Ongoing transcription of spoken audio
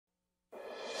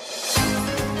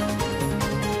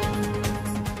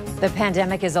The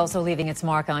pandemic is also leaving its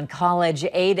mark on college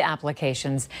aid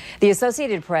applications. The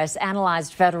Associated Press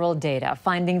analyzed federal data,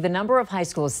 finding the number of high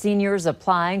school seniors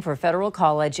applying for federal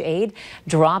college aid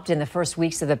dropped in the first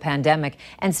weeks of the pandemic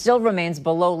and still remains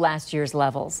below last year's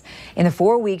levels. In the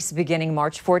 4 weeks beginning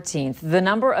March 14th, the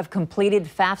number of completed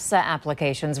FAFSA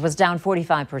applications was down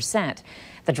 45%.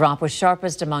 The drop was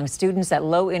sharpest among students at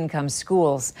low-income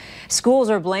schools. Schools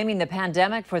are blaming the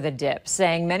pandemic for the dip,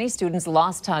 saying many students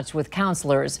lost touch with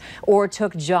counselors or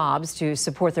took jobs to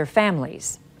support their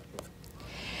families.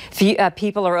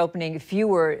 People are opening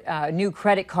fewer new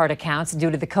credit card accounts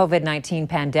due to the COVID-19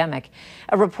 pandemic.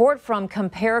 A report from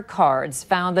Compare Cards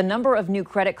found the number of new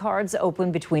credit cards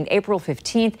opened between April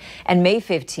 15th and May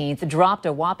 15th dropped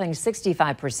a whopping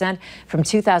 65% from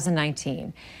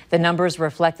 2019. The numbers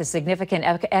reflect the significant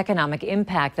economic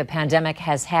impact the pandemic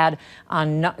has had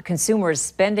on consumers'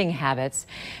 spending habits.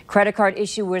 Credit card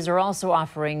issuers are also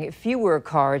offering fewer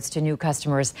cards to new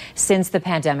customers since the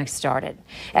pandemic started.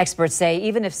 Experts say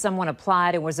even if someone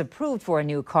applied and was approved for a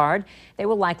new card, they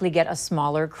will likely get a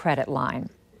smaller credit line.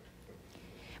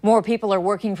 More people are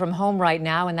working from home right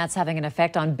now, and that's having an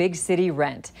effect on big city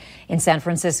rent. In San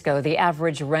Francisco, the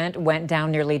average rent went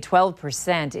down nearly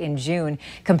 12% in June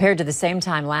compared to the same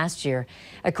time last year.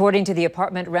 According to the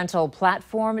apartment rental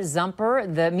platform Zumper,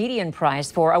 the median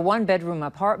price for a one-bedroom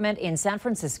apartment in San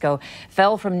Francisco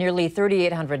fell from nearly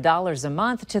 $3,800 a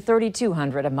month to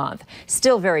 $3,200 a month.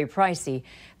 Still very pricey.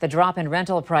 The drop in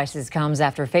rental prices comes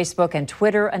after Facebook and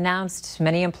Twitter announced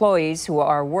many employees who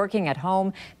are working at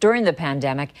home during the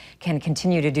pandemic can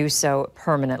continue to do so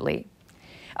permanently.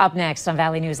 Up next on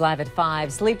Valley News Live at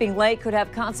 5, sleeping late could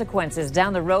have consequences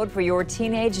down the road for your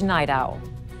teenage night owl.